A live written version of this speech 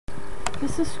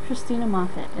This is Christina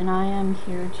Moffat, and I am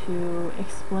here to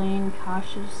explain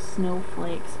Koch's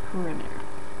Snowflake's perimeter.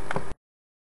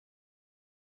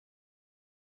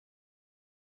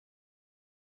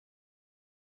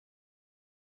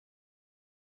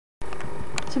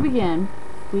 To begin,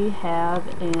 we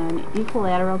have an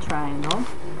equilateral triangle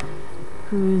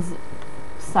whose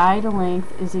side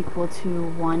length is equal to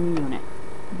 1 unit,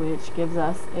 which gives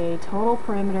us a total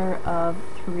perimeter of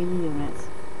 3 units,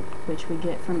 which we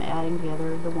get from adding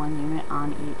together the 1 unit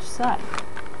on each side.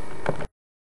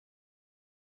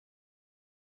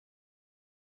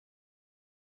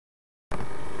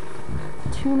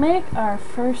 To make our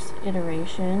first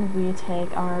iteration, we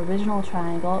take our original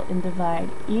triangle and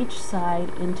divide each side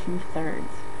into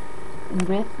thirds. And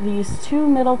with these 2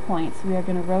 middle points, we are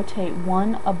going to rotate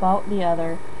one about the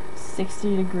other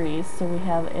 60 degrees, so we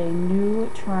have a new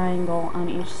triangle on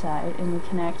each side, and we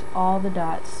connect all the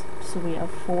dots so we have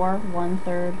 4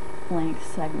 1/3 length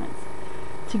segments.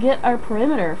 To get our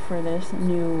perimeter for this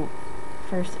new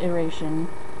first iteration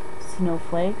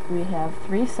snowflake, we have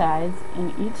 3 sides,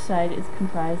 and each side is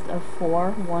comprised of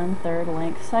 4 1/3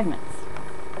 length segments.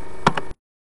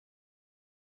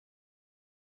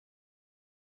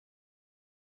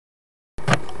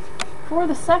 For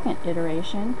the second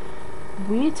iteration,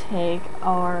 we take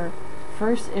our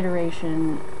first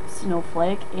iteration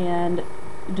snowflake and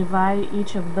divide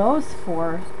each of those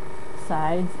 4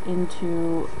 sides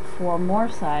into 4 more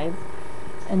sides,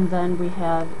 and then we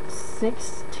have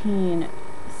 16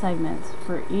 segments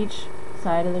for each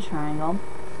side of the triangle,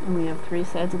 and we have 3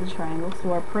 sides of the triangle,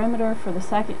 so our perimeter for the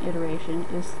second iteration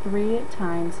is 3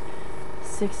 times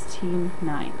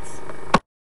 16/9.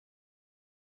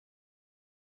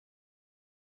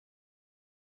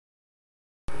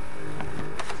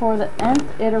 For the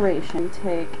nth iteration,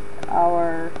 take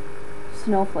our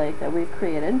snowflake that we've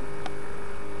created,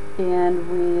 and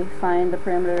we find the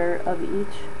perimeter of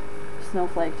each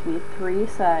snowflake to be 3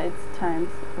 sides times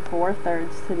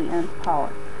 4/3 to the nth power,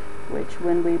 which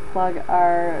when we plug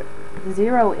our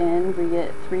 0 in, we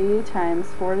get 3 times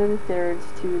 4 to the 3rds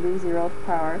to the 0th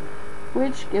power,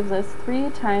 which gives us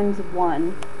 3 times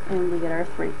 1, and we get our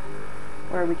 3.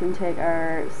 Or we can take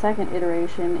our second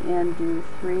iteration and do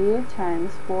 3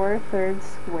 times 4/3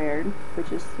 squared,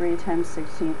 which is 3 times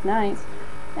 16/9,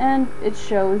 and it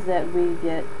shows that we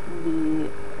get the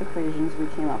equations we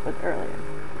came up with earlier.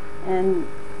 And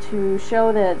to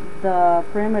show that the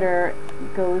perimeter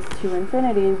goes to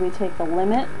infinity, we take the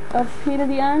limit of p to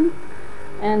the n,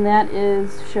 and that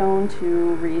is shown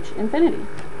to reach infinity.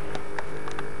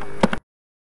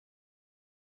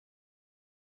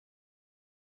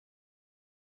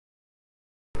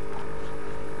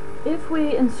 If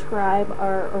we inscribe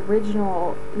our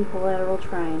original equilateral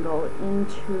triangle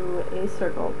into a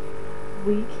circle,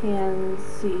 we can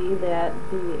see that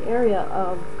the area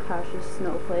of Koch's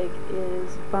snowflake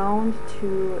is bound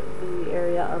to the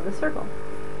area of the circle,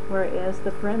 whereas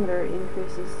the perimeter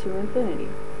increases to infinity.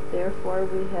 Therefore,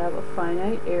 we have a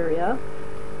finite area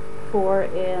for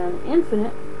an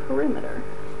infinite perimeter.